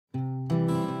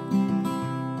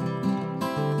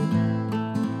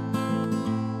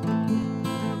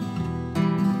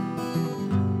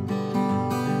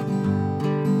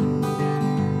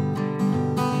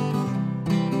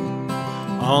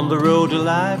on the road to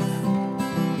life,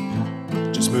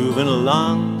 just moving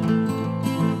along,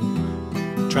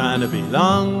 trying to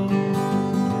belong,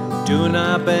 doing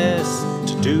our best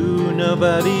to do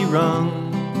nobody wrong.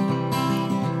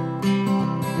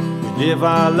 We live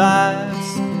our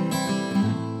lives,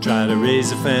 try to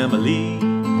raise a family,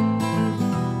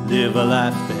 live a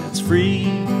life that's free.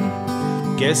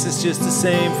 Guess it's just the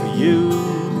same for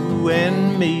you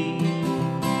and me.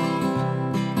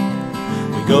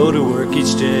 We go to work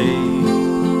each day,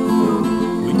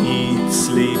 we eat,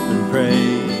 sleep and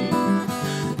pray.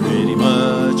 Pretty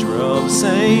much we're all the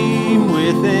same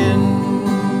within.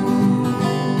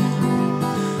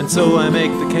 And so I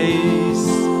make the case,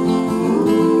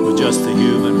 we're just the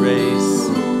human race,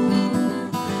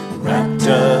 wrapped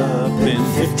up in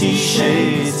 50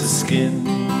 shades of skin.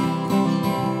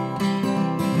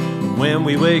 When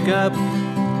we wake up,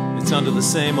 it's under the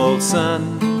same old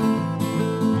sun,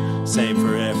 same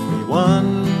for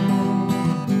everyone.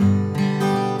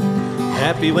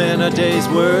 Happy when our day's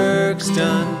work's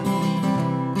done.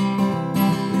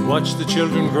 We watch the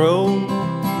children grow,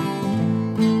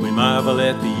 we marvel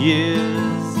at the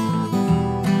years,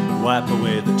 wipe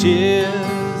away the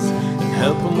tears, and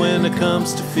help them when it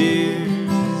comes to fears.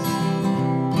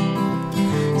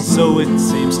 So it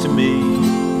seems to me,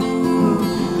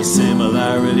 the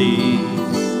similarities,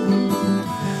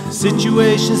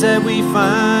 situations that we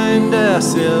find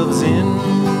ourselves in,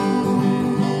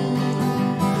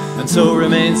 and so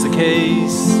remains the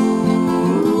case,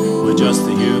 we're just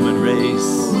the human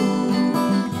race,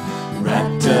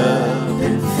 wrapped up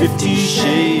in 50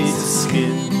 shades of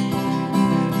skin.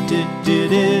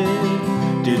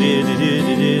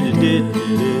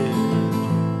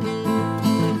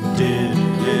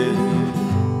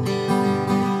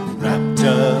 Wrapped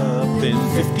up in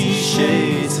 50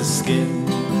 shades of skin.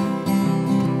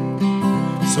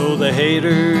 So the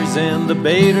haters and the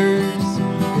baiters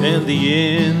and the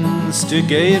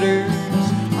instigators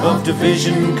of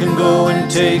division can go and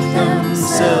take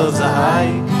themselves a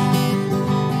hike.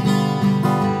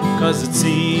 'Cause it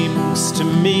seems to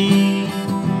me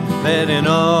that in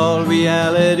all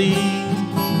reality,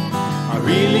 I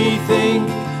really think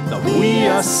that we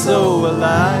are so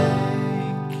alike.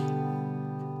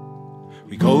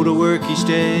 We go to work each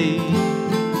day,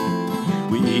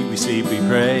 we eat, we sleep, we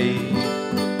pray.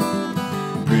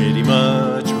 Pretty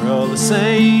much we're all the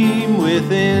same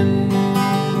within.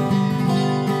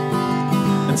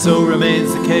 And so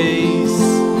remains the case,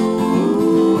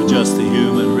 we're just the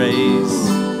human race,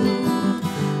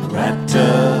 wrapped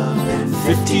up in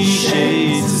 50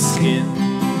 shades of skin.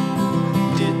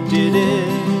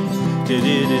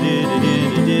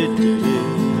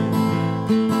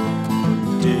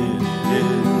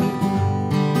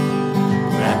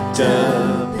 Wrapped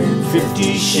up in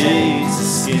 50 shades of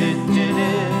skin.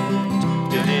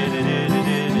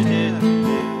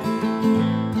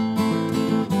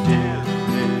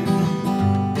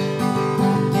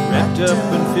 Wrapped up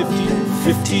in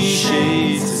 50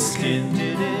 shades of skin.